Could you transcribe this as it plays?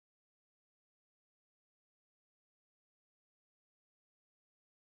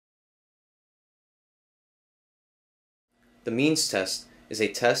The means test is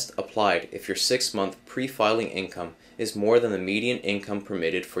a test applied if your 6-month pre-filing income is more than the median income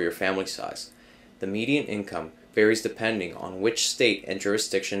permitted for your family size. The median income varies depending on which state and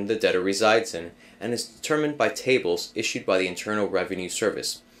jurisdiction the debtor resides in and is determined by tables issued by the Internal Revenue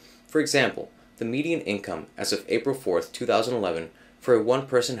Service. For example, the median income as of April 4, 2011 for a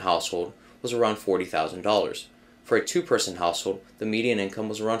one-person household was around $40,000. For a two-person household, the median income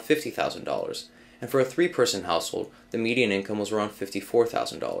was around $50,000. And for a three-person household, the median income was around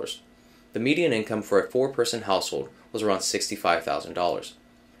 $54,000. The median income for a four-person household was around $65,000.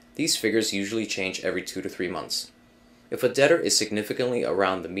 These figures usually change every 2 to 3 months. If a debtor is significantly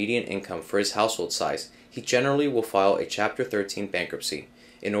around the median income for his household size, he generally will file a Chapter 13 bankruptcy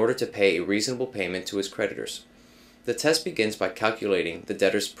in order to pay a reasonable payment to his creditors. The test begins by calculating the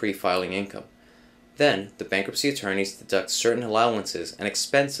debtor's pre-filing income. Then, the bankruptcy attorneys deduct certain allowances and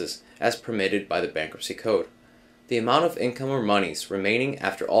expenses as permitted by the Bankruptcy Code. The amount of income or monies remaining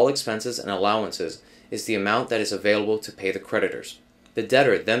after all expenses and allowances is the amount that is available to pay the creditors. The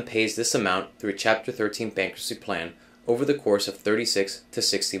debtor then pays this amount through a Chapter 13 bankruptcy plan over the course of 36 to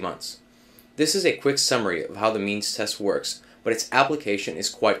 60 months. This is a quick summary of how the means test works, but its application is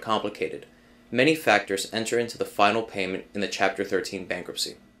quite complicated. Many factors enter into the final payment in the Chapter 13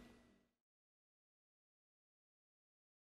 bankruptcy.